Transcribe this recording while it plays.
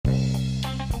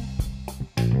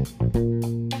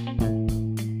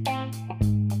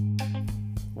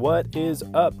What is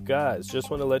up, guys?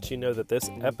 Just want to let you know that this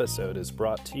episode is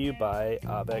brought to you by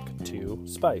Avec 2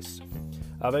 Spice.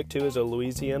 Avec 2 is a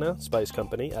Louisiana spice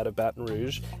company out of Baton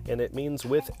Rouge, and it means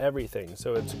with everything.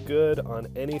 So it's good on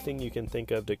anything you can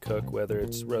think of to cook, whether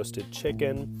it's roasted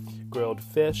chicken, grilled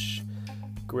fish,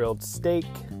 grilled steak,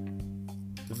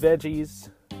 veggies,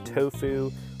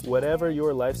 tofu, whatever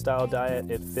your lifestyle diet,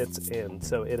 it fits in.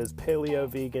 So it is paleo,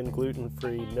 vegan,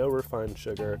 gluten-free, no refined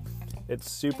sugar.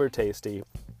 It's super tasty,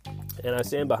 and I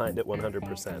stand behind it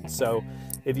 100%. So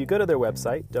if you go to their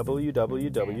website,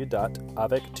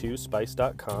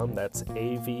 www.avec2spice.com, that's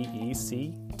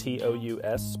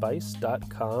AVECTOUS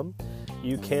spice.com,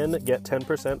 you can get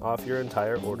 10% off your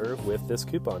entire order with this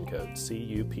coupon code,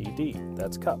 CUPD.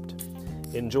 That's cupped.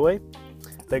 Enjoy.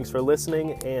 Thanks for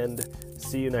listening, and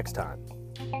see you next time.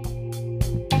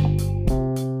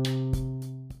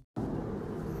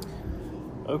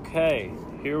 Okay,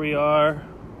 here we are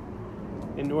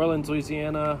in New Orleans,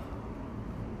 Louisiana,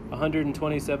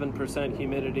 127%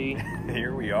 humidity.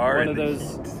 Here we are.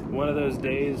 One of those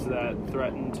days that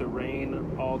threatened to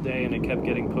rain all day, and it kept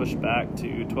getting pushed back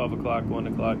to 12 o'clock, 1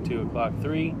 o'clock, 2 o'clock,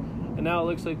 3. And now it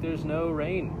looks like there's no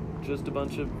rain, just a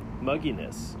bunch of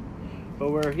mugginess.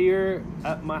 But we're here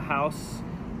at my house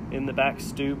in the back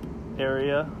stoop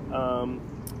area,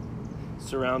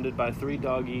 surrounded by 3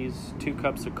 doggies, 2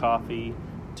 cups of coffee,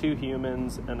 2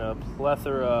 humans, and a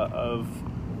plethora of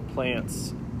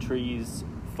plants, trees,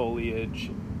 foliage,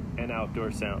 and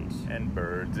outdoor sounds. And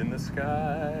birds in the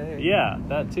sky. Yeah,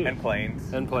 that too. And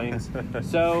planes.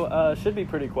 So, should be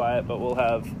pretty quiet, but we'll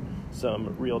have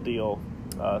some real deal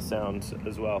sounds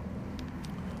as well.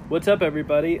 What's up,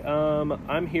 everybody?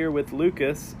 I'm here with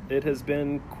Lucas. It has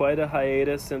been quite a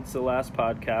hiatus since the last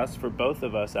podcast for both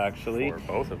of us, actually. For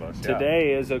both of us, yeah.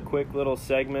 Today is a quick little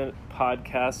segment,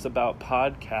 podcasts about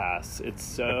podcasts. It's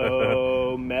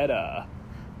so meta.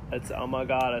 Oh my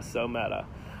God, it's so meta.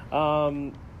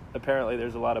 Apparently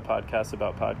there's a lot of podcasts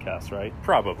about podcasts, right?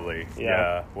 Probably,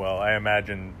 Yeah. Well, I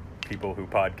imagine people who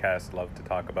podcast love to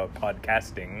talk about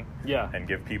podcasting. Yeah. And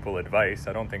give people advice.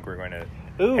 I don't think we're going to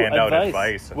hand out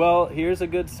advice. Well, here's a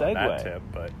good segue. That tip,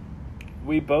 but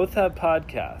we both have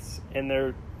podcasts,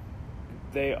 and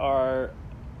they are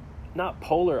not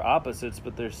polar opposites,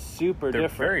 but they're super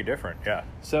different. They're very different, yeah.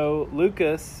 So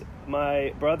Lucas,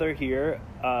 my brother here,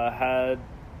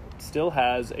 still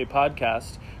has a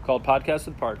podcast called Podcast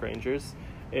with Park Rangers.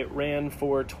 It ran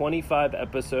for 25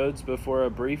 episodes before a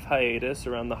brief hiatus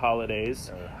around the holidays.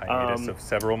 A hiatus of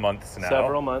several months now.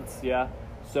 Several months, yeah.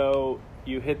 So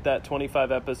you hit that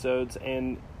 25 episodes,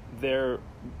 and they're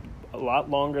a lot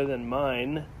longer than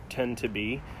mine tend to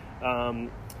be.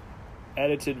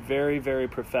 Edited very, very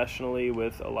professionally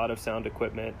with a lot of sound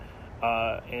equipment.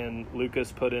 And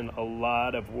Lucas put in a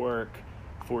lot of work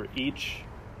for each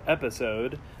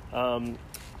episode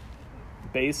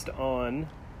based on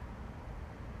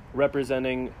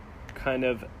representing kind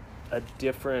of a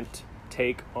different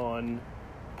take on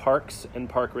parks and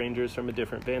park rangers from a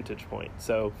different vantage point.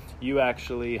 So you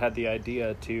actually had the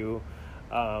idea to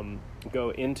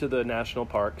go into the national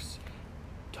parks,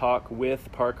 talk with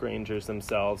park rangers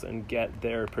themselves, and get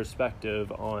their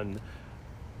perspective on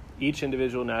each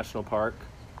individual national park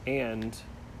and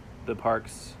the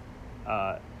parks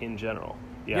in general.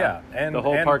 Yeah, and the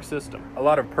whole park system. A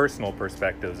lot of personal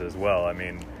perspectives as well. I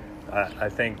mean, I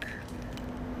think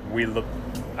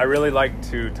I really like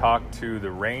to talk to the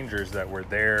rangers that were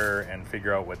there and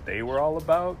figure out what they were all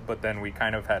about, but then we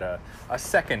kind of had a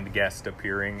second guest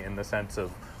appearing in the sense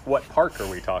of what park are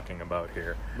we talking about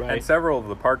here? Right. And several of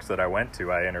the parks that I went to,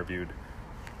 I interviewed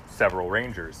several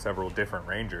different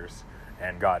rangers,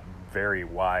 and got very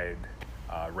wide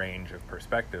range of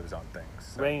perspectives on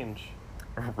things. So.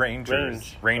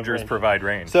 Rangers provide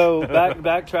range. So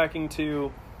backtracking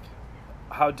to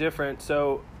how different.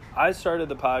 So I started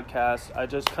the podcast. I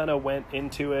just kind of went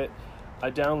into it.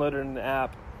 I downloaded an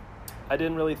app. I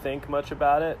didn't really think much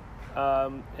about it,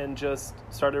 and just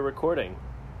started recording.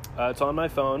 It's on my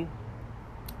phone.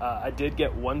 I did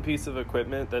get one piece of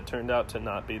equipment that turned out to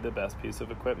not be the best piece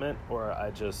of equipment, or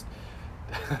I just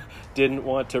didn't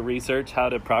want to research how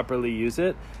to properly use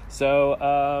it.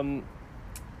 So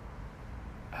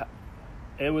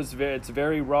it's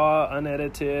very raw,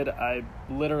 unedited. I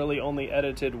literally only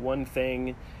edited one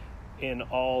thing in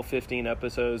all 15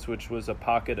 episodes, which was a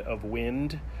pocket of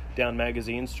wind down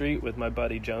Magazine Street with my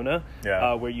buddy Jonah,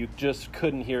 where you just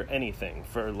couldn't hear anything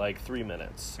for like 3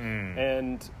 minutes.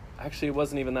 And actually it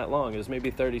wasn't even that long. It was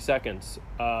maybe 30 seconds,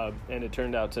 and it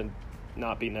turned out to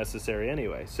not be necessary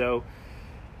anyway. So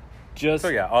just... So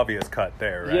yeah, obvious cut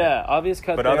there, right? Yeah, obvious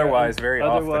cut but there. But otherwise, very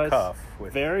off the cuff.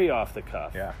 Very off the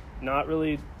cuff. Yeah. Not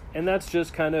really... And that's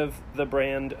just kind of the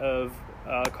brand of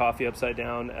Coffee Upside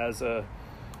Down as a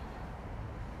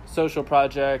social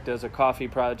project, as a coffee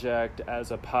project,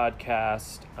 as a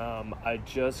podcast. I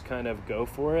just kind of go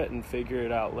for it and figure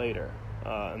it out later.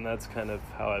 And that's kind of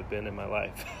how I've been in my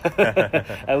life.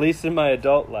 At least in my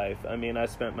adult life. I mean, I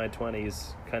spent my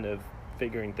 20s kind of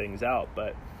figuring things out.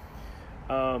 But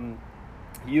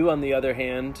you, on the other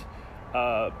hand,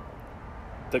 the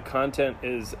content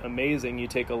is amazing. You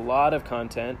take a lot of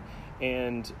content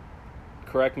and,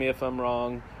 correct me if I'm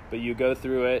wrong, but you go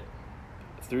through it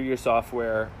through your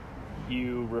software.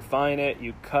 You refine it,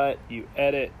 you cut, you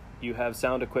edit, you have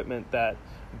sound equipment that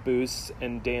boosts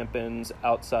and dampens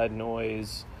outside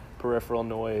noise, peripheral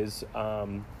noise.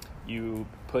 You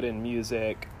put in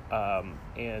music,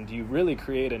 and you really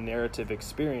create a narrative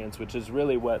experience, which is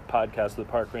really what Podcast with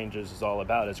Park Rangers is all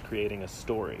about, is creating a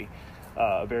story,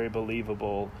 a very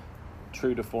believable,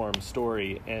 true to form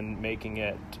story, and making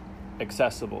it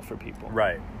accessible for people.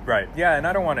 Right. Yeah, and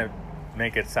I don't want to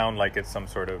make it sound like it's some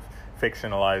sort of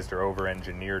fictionalized or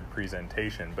over-engineered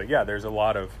presentation, but yeah, there's a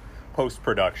lot of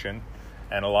post-production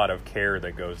and a lot of care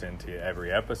that goes into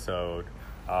every episode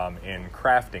in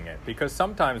crafting it, because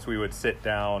sometimes we would sit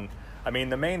down. I mean,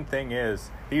 the main thing is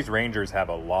these Rangers have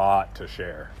a lot to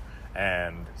share,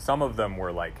 and some of them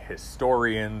were like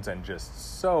historians and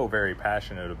just so very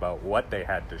passionate about what they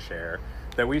had to share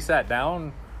that we sat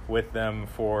down with them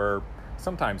for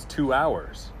sometimes 2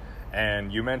 hours.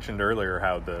 And you mentioned earlier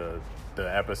how the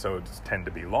episodes tend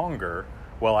to be longer.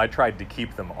 Well, I tried to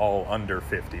keep them all under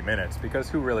 50 minutes, because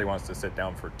who really wants to sit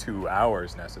down for 2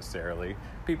 hours necessarily?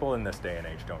 People in this day and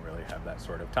age don't really have that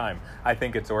sort of time. I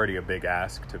think it's already a big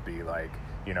ask to be like,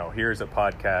 here's a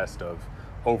podcast of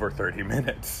over 30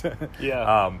 minutes. Yeah.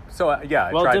 I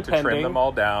tried to trim them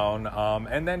all down.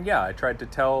 And then, I tried to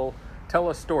tell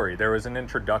a story. There was an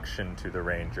introduction to the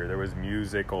Ranger. There was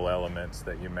musical elements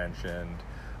that you mentioned.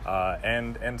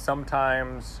 And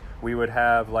sometimes we would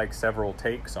have like several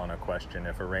takes on a question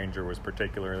if a Ranger was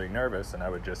particularly nervous, and I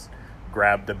would just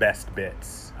grab the best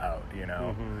bits out,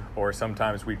 or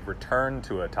sometimes we'd return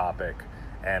to a topic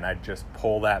and I'd just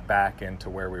pull that back into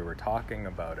where we were talking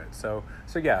about it. So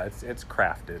yeah, it's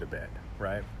crafted a bit,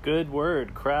 right? Good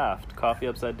word, craft. Coffee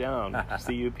Upside Down,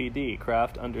 CUPD,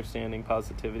 craft, understanding,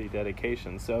 positivity,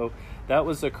 dedication. So that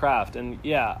was the craft. And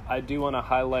yeah, I do want to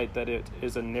highlight that it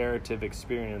is a narrative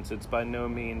experience. It's by no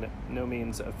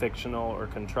means a fictional or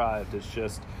contrived. It's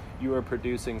just you are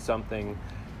producing something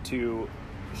to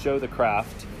show the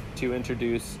craft, to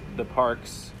introduce the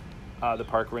parks, the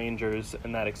park rangers,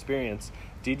 and that experience.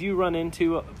 Did you run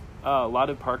into a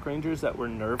lot of park rangers that were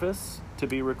nervous to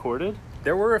be recorded?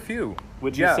 There were a few.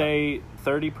 Would you say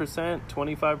 30%,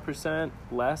 25%,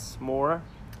 less, more?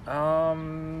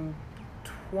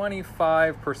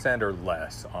 25% or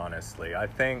less, honestly. I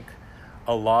think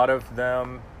a lot of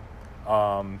them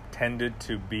tended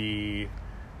to be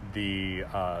the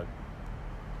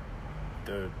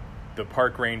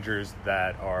park rangers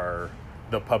that are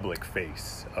the public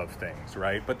face of things,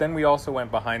 right? But then we also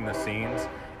went behind the scenes,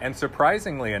 and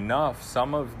surprisingly enough,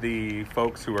 some of the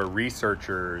folks who are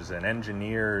researchers and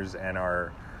engineers and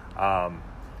are,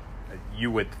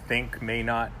 you would think may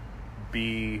not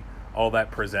be all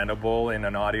that presentable in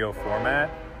an audio format,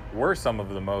 were some of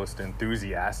the most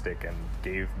enthusiastic and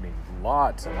gave me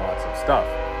lots and lots of stuff.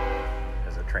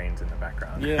 As a train's in the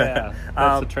background. Yeah,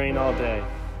 that's a train all day.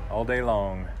 All day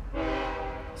long.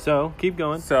 So keep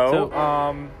going. So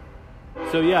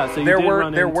there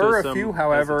were a few,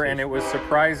 however, and it was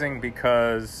surprising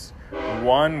because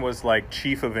one was like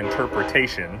chief of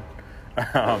interpretation,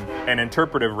 and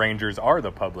interpretive rangers are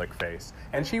the public face,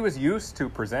 and she was used to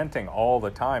presenting all the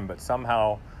time, but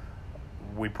somehow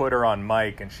we put her on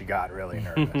mic and she got really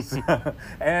nervous.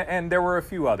 and there were a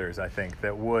few others, I think,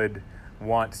 that would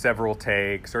want several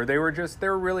takes, or they were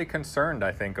really concerned,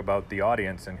 I think, about the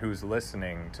audience and who's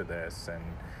listening to this,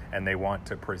 and they want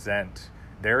to present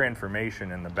their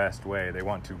information in the best way. They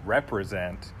want to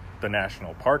represent the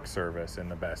National Park Service in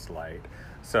the best light.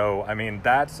 So, I mean,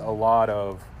 that's a lot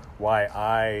of why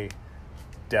I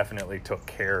definitely took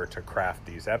care to craft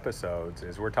these episodes,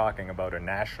 is we're talking about a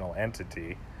national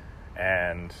entity,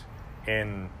 and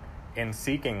in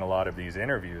seeking a lot of these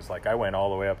interviews, like I went all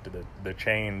the way up to the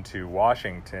chain to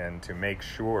Washington to make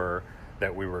sure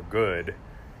that we were good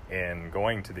in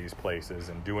going to these places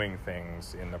and doing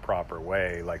things in the proper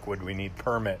way. Like, would we need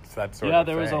permits, that sort of thing. Yeah,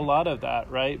 there was a lot of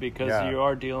that, right? Because you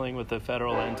are dealing with a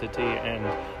federal entity, and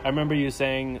I remember you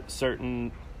saying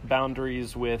certain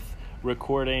boundaries with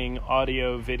recording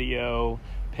audio, video,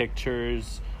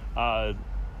 pictures,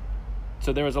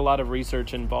 So there was a lot of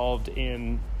research involved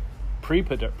in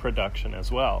pre-production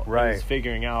as well. Right. It was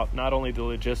figuring out not only the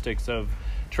logistics of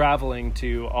traveling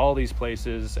to all these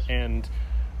places and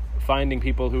finding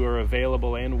people who are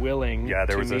available and willing Yeah,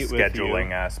 there to was a meet with scheduling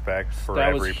you. aspect for That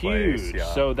every was place. huge. Yeah.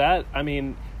 So that, I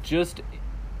mean, just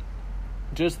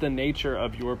the nature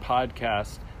of your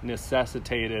podcast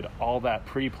necessitated all that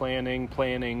pre-planning,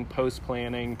 planning,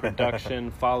 post-planning,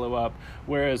 production, follow-up,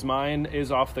 whereas mine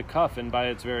is off the cuff, and by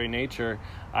its very nature,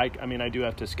 I mean, I do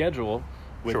have to schedule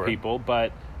with Sure. people,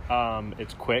 but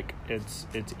it's quick, it's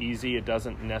easy, it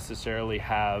doesn't necessarily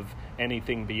have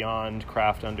anything beyond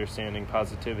craft, understanding,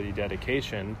 positivity,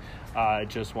 dedication. I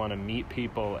just want to meet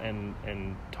people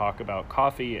and talk about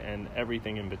coffee and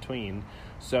everything in between.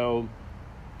 So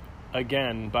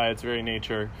again, by its very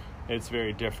nature, it's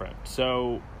very different.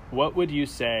 So what would you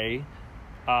say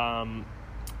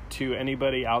to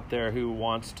anybody out there who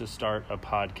wants to start a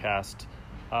podcast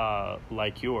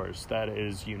like yours, that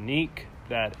is unique,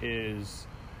 that is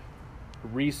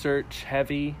research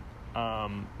heavy,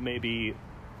 maybe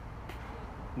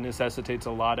necessitates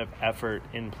a lot of effort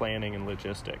in planning and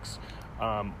logistics?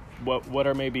 What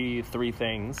are maybe 3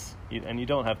 things, and you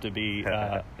don't have to be,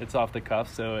 it's off the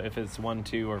cuff, so if it's 1,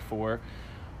 2, or 4,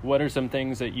 what are some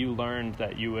things that you learned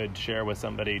that you would share with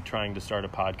somebody trying to start a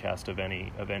podcast of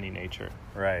any nature?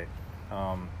 Right.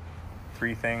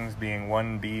 3 things being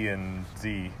 1, B, and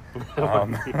Z.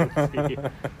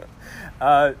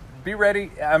 Be ready.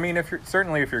 I mean, if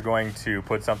you're going to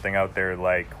put something out there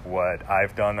like what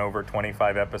I've done over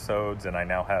 25 episodes, and I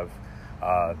now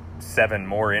have 7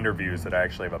 more interviews that I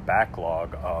actually have a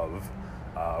backlog of,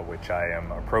 which I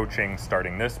am approaching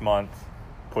starting this month,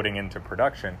 putting into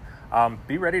production.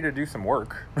 Be ready to do some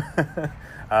work,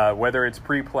 whether it's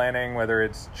pre-planning, whether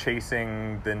it's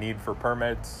chasing the need for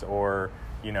permits, or,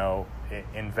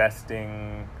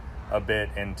 investing a bit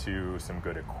into some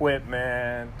good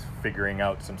equipment, figuring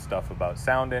out some stuff about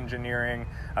sound engineering.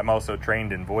 I'm also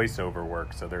trained in voiceover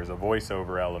work, so there's a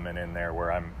voiceover element in there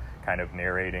where I'm kind of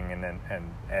narrating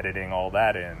and editing all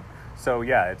that in. So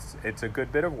yeah, it's a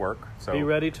good bit of work. So be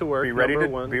ready to work. Be ready number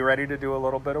to 1. be ready to do a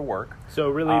little bit of work. So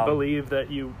really believe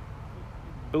that you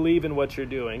believe in what you're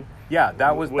doing. Yeah,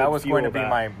 that was going to be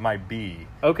that. my B.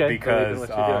 Okay. Because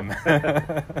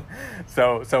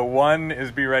so 1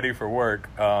 is be ready for work.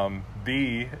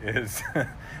 B is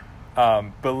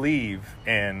believe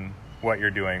in what you're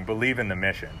doing. Believe in the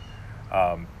mission.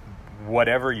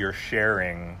 Whatever you're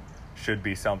sharing should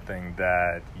be something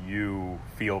that you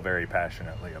feel very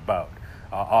passionately about.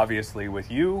 Obviously, with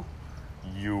you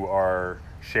are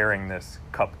sharing this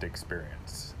cupped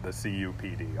experience, the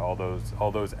CUPD,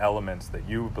 all those elements that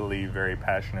you believe very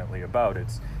passionately about.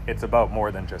 It's about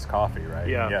more than just coffee, right?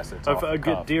 Yeah. Yes, it's a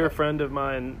good dear friend of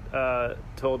mine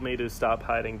told me to stop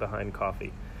hiding behind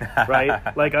coffee.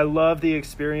 Right? Like, I love the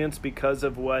experience because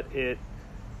of what it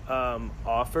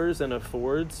offers and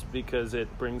affords, because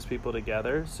it brings people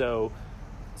together. So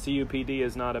CUPD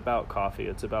is not about coffee,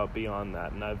 it's about beyond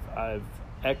that, and I've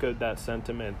echoed that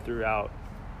sentiment throughout,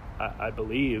 I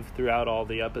believe, throughout all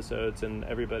the episodes and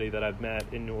everybody that I've met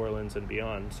in New Orleans and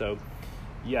beyond. So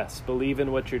yes, believe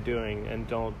in what you're doing, and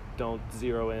don't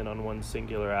zero in on one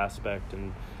singular aspect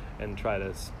and try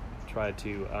to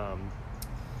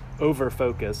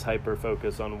over-focus,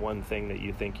 hyper-focus on one thing that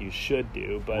you think you should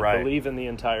do, but Right. believe in the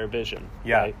entire vision.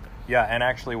 Yeah. Right? Yeah, and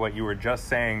actually what you were just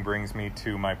saying brings me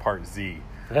to my part Z.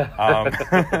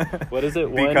 What is it?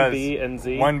 1B and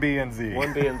Z? 1B and Z.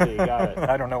 1B and Z, got it.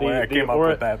 I don't know where I came up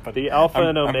with that, but the alpha I'm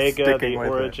and omega, sticking the with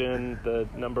it. origin, the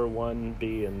number 1,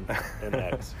 B, and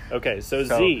X. Okay, so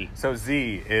Z. So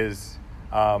Z is,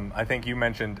 I think you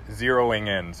mentioned zeroing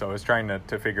in. So I was trying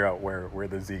to figure out where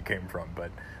the Z came from,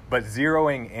 but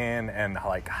zeroing in and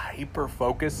like hyper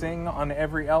focusing on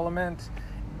every element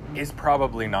is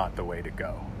probably not the way to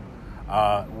go.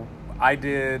 I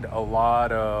did a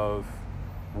lot of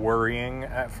worrying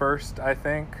at first, I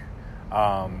think,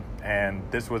 and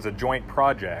this was a joint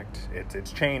project.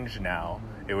 It's changed now.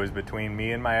 It was between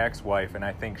me and my ex-wife, and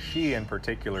I think she in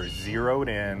particular zeroed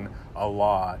in a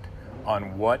lot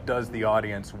on what does the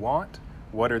audience want,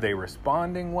 what are they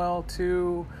responding well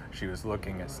to. She was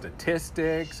looking at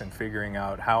statistics and figuring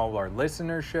out how our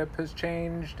listenership has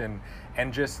changed, and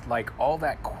just like all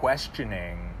that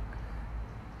questioning,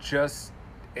 just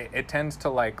it tends to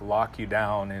like lock you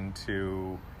down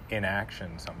into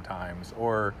inaction sometimes,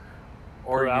 or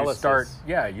Paralysis.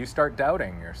 you start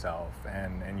doubting yourself,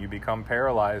 and you become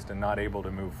paralyzed and not able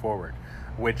to move forward,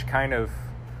 which kind of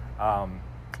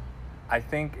I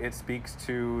think it speaks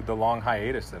to the long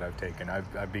hiatus that I've taken.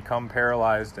 I've become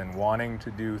paralyzed and wanting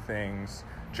to do things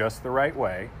just the right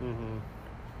way. Mm-hmm.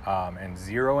 and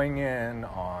zeroing in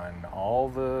on all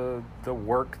the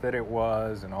work that it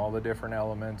was and all the different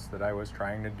elements that I was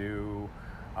trying to do.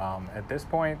 At this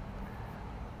point,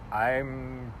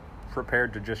 I'm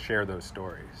prepared to just share those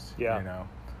stories. Yeah. You know,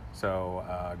 so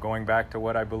going back to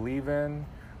what I believe in,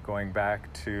 going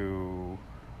back to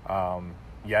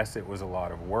yes, it was a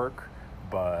lot of work,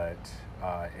 but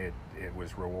it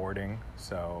was rewarding.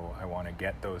 So I want to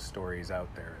get those stories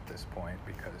out there at this point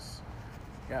because,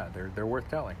 yeah, they're worth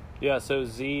telling. Yeah. So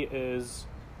Z is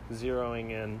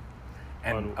zeroing in.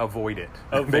 And avoid it,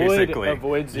 basically.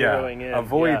 Avoid zeroing in.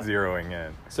 Avoid zeroing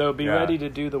in. So be ready to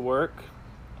do the work,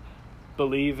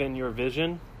 believe in your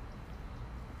vision,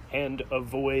 and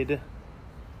avoid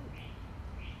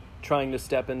trying to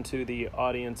step into the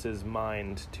audience's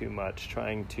mind too much,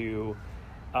 trying to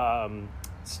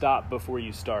stop before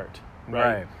you start.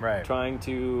 Right. Trying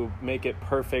to make it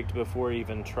perfect before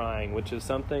even trying, which is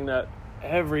something that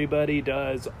everybody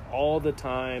does all the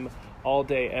time, all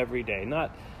day, every day.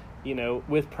 Not,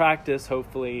 with practice,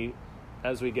 hopefully,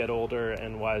 as we get older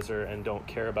and wiser and don't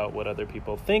care about what other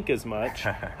people think as much,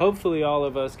 hopefully all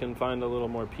of us can find a little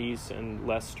more peace and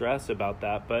less stress about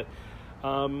that. But,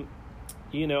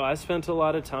 I spent a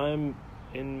lot of time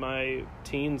in my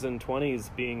teens and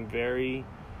 20s being very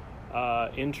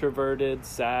introverted,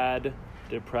 sad,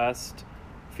 depressed,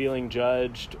 feeling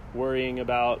judged, worrying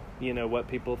about, what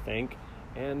people think.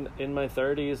 And in my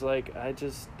 30s,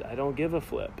 I don't give a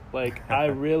flip. I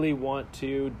really want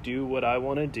to do what I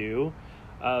want to do,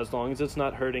 as long as it's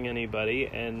not hurting anybody,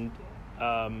 and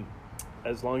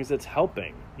as long as it's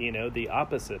helping. The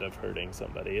opposite of hurting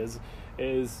somebody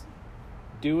is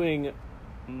doing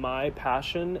my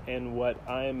passion and what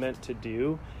I am meant to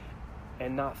do,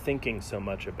 and not thinking so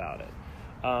much about it.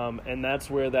 And that's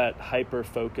where that hyper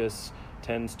focus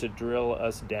tends to drill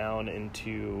us down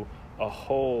into a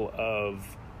hole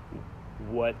of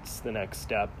what's the next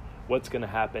step, what's going to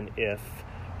happen if,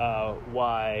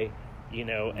 why,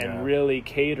 and really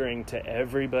catering to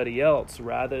everybody else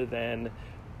rather than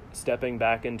stepping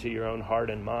back into your own heart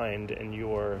and mind and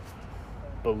your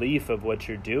belief of what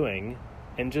you're doing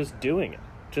and just doing it,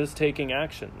 just taking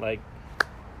action.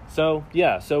 So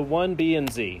 1, B,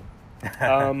 and Z.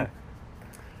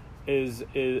 Is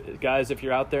guys, if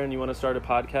you're out there and you want to start a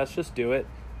podcast, just do it.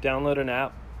 Download an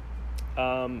app.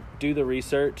 Do the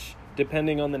research,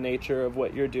 depending on the nature of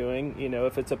what you're doing.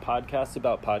 If it's a podcast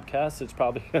about podcasts, it's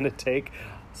probably going to take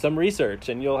some research,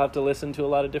 and you'll have to listen to a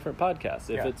lot of different podcasts.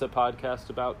 If it's a podcast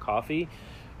about coffee,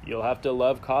 you'll have to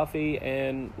love coffee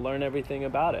and learn everything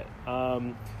about it.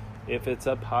 If it's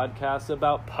a podcast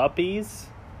about puppies,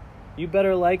 you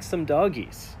better like some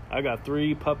doggies. I got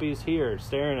 3 puppies here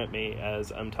staring at me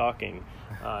as I'm talking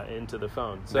into the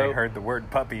phone. So they heard the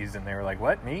word puppies and they were like,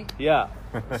 "What, me?" Yeah.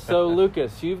 So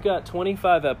Lucas, you've got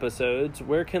 25 episodes.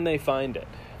 Where can they find it?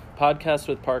 Podcast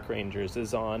with Park Rangers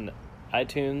is on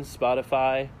iTunes,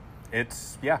 Spotify.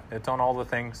 It's on all the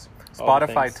things.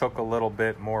 Spotify took a little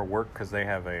bit more work because they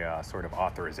have a sort of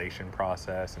authorization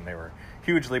process, and they were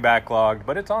hugely backlogged,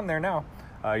 but it's on there now.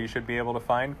 You should be able to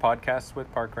find Podcasts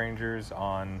with Park Rangers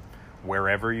on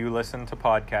wherever you listen to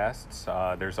podcasts.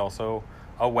 There's also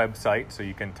a website, so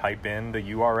you can type in the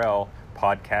URL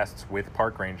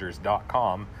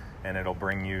podcastswithparkrangers.com, and it'll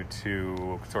bring you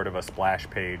to sort of a splash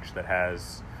page that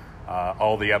has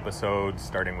all the episodes,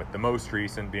 starting with the most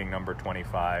recent being number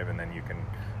 25, and then you can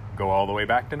go all the way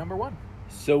back to number 1.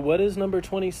 So what is number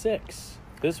 26?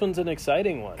 This one's an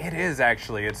exciting one. It is,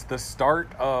 actually. It's the start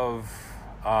of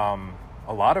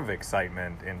a lot of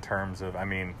excitement in terms of,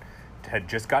 had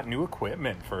just got new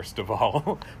equipment, first of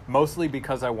all, mostly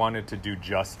because I wanted to do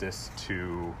justice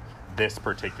to this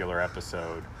particular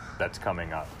episode that's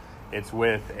coming up. It's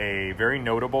with a very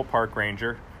notable park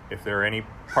ranger. If there are any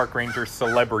park ranger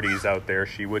celebrities out there,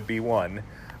 she would be one.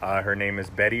 Her name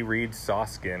is Betty Reed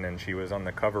Soskin, and she was on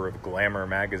the cover of Glamour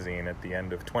magazine at the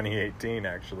end of 2018,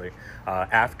 actually,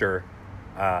 after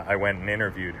I went and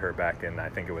interviewed her back in, I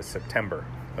think it was September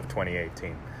of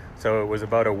 2018. So it was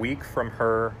about a week from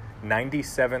her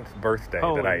 97th birthday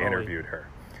that I interviewed her.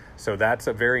 So that's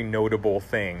a very notable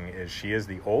thing, is she is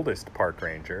the oldest park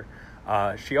ranger.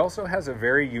 She also has a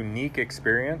very unique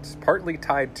experience, partly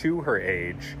tied to her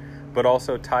age, but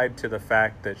also tied to the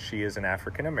fact that she is an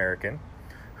African American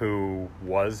who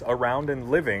was around and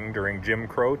living during Jim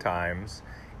Crow times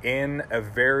in a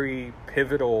very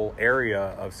pivotal area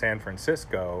of San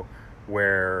Francisco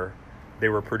where they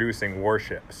were producing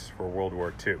warships for World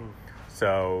War II.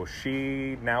 So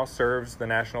she now serves the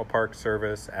National Park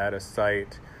Service at a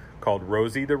site called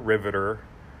Rosie the Riveter,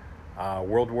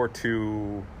 World War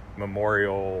II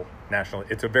Memorial National.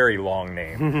 It's a very long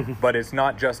name, but it's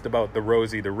not just about the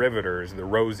Rosie the Riveters, the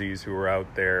Rosies who were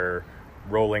out there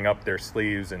rolling up their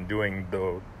sleeves and doing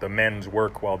the men's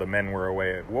work while the men were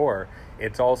away at war.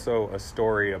 It's also a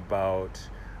story about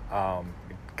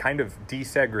kind of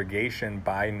desegregation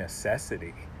by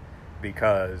necessity,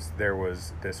 because there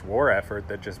was this war effort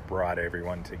that just brought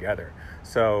everyone together.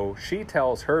 So she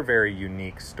tells her very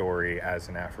unique story as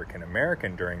an African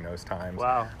American during those times.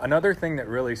 Wow. Another thing that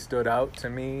really stood out to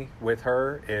me with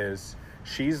her is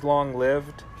she's long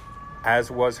lived, as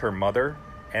was her mother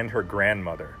and her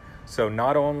grandmother. So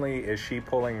not only is she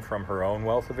pulling from her own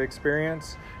wealth of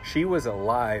experience, she was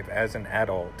alive as an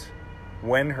adult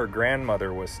when her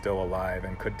grandmother was still alive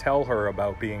and could tell her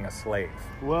about being a slave.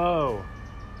 Whoa.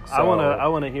 So, I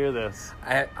want to hear this.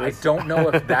 I don't know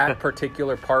if that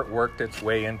particular part worked its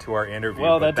way into our interview.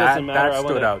 Well, but that doesn't matter. That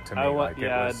stood out to me. I want to hear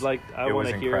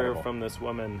incredible. from this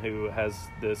woman who has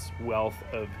this wealth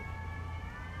of,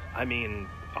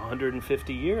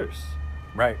 150 years.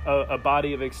 Right. A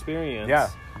body of experience. Yeah.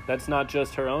 That's not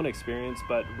just her own experience,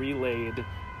 but relayed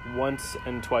once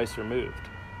and twice removed.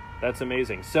 That's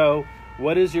amazing. So,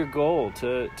 what is your goal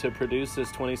to produce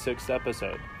this 26th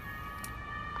episode?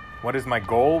 What is my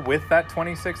goal with that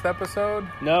 26th episode?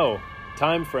 No,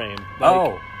 time frame.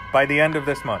 By the end of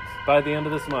this month. By the end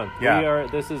of this month. Yeah.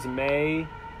 This is May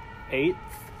 8th,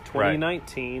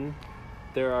 2019. Right.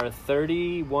 There are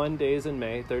 31 days in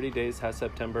May. 30 days has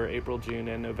September, April, June,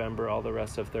 and November. All the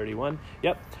rest of 31.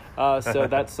 Yep. So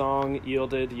that song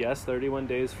yielded, 31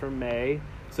 days for May.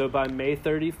 So by May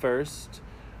 31st,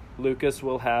 Lucas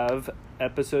will have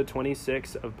episode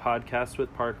 26 of Podcast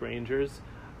with Park Rangers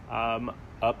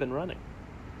up and running.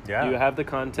 Yeah. You have the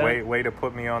content. Way to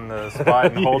put me on the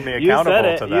spot and hold me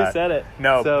accountable to that. You said it.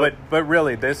 No, but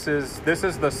really, this is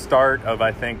the start of,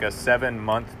 I think, a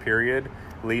 7-month period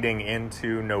leading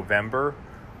into November,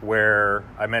 where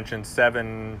I mentioned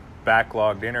 7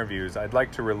 backlogged interviews. I'd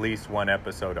like to release 1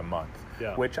 episode a month,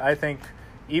 which I think,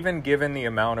 even given the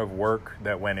amount of work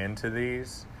that went into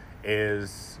these,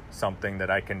 is something that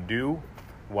I can do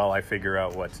while I figure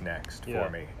out what's next for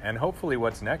me. And hopefully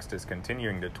what's next is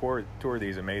continuing to tour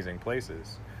these amazing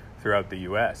places throughout the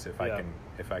U.S. if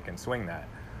I can swing that.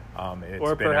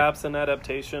 Or perhaps an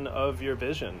adaptation of your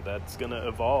vision that's going to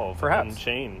evolve and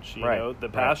change. You know, the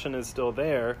passion is still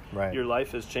there. Right. Your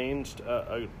life has changed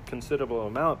a considerable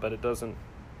amount, but it doesn't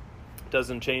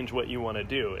change what you want to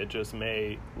do. It just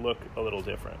may look a little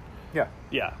different.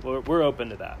 Yeah, we're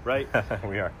open to that, right?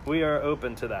 We are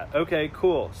open to that. Okay,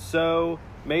 cool. So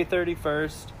May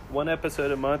 31st, 1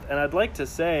 episode a month. And I'd like to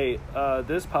say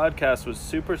this podcast was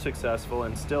super successful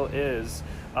and still is.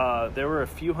 There were a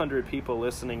few hundred people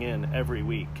listening in every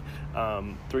week.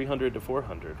 300 to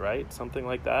 400, right? Something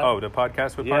like that. Oh, the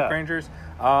Podcast with Park Rangers?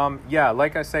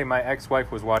 Like I say, my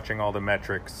ex-wife was watching all the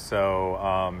metrics,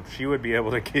 so she would be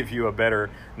able to give you a better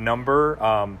number.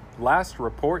 Last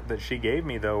report that she gave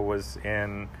me, though, was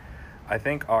in, I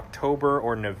think, October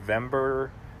or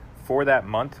November. For that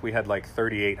month, we had like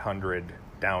 3,800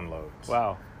 downloads.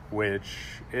 Wow. Which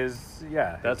is,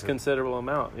 that's a considerable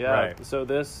amount. Yeah. Right. So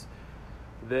this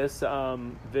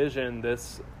vision,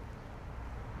 this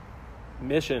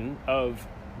mission of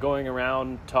going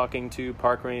around talking to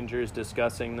park rangers,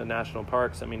 discussing the national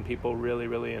parks, people really,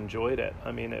 really enjoyed it.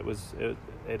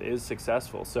 It is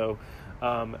successful. So,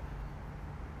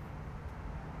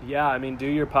 do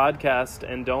your podcast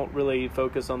and don't really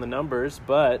focus on the numbers,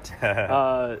 but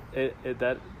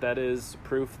that is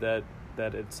proof that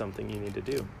it's something you need to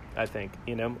do, I think,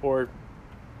 or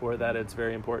that it's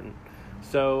very important.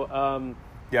 So,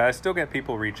 I still get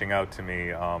people reaching out to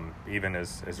me, even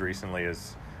as recently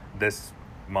as this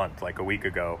month, like a week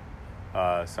ago.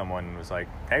 Someone was like,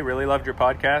 "Hey, really loved your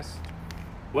podcast.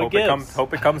 Hope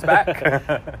it comes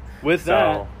back." With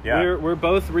that, we're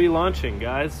both relaunching,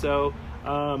 guys. So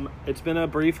it's been a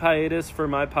brief hiatus for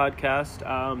my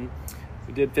podcast.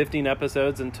 We did 15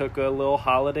 episodes and took a little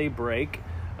holiday break.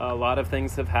 A lot of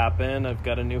things have happened. I've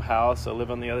got a new house. I live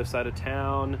on the other side of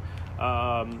town.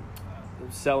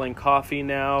 Selling coffee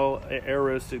now, air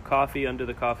roasted coffee under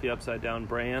the Coffee Upside Down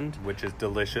brand, which is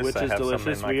delicious.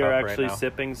 We are actually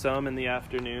sipping some in the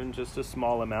afternoon, just a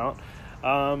small amount,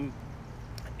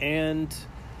 and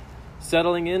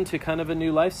settling into kind of a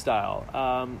new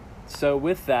lifestyle. So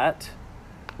with that,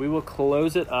 we will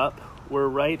close it up. We're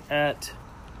right at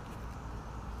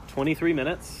 23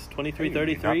 minutes,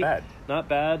 23:33. Not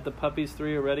bad. The puppies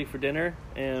 3 are ready for dinner,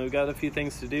 and we've got a few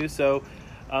things to do. So.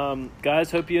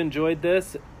 Guys, hope you enjoyed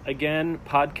this. Again,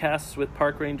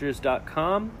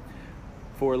 podcastswithparkrangers.com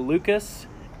for Lucas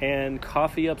and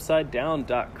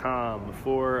coffeeupsidedown.com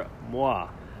for moi.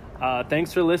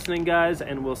 Thanks for listening, guys,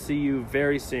 and we'll see you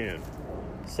very soon.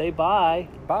 Say bye.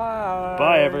 Bye.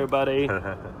 Bye, everybody.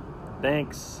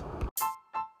 Thanks.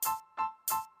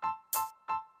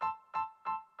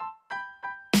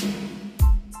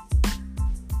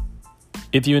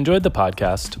 If you enjoyed the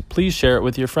podcast, please share it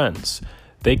with your friends.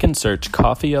 They can search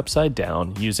Coffee Upside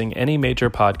Down using any major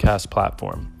podcast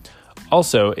platform.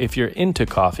 Also, if you're into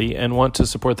coffee and want to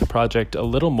support the project a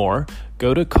little more,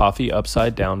 go to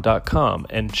coffeeupsidedown.com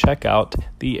and check out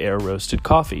the air roasted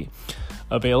coffee.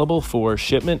 Available for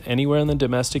shipment anywhere in the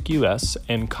domestic U.S.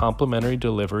 and complimentary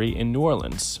delivery in New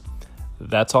Orleans.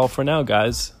 That's all for now,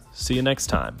 guys. See you next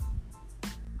time.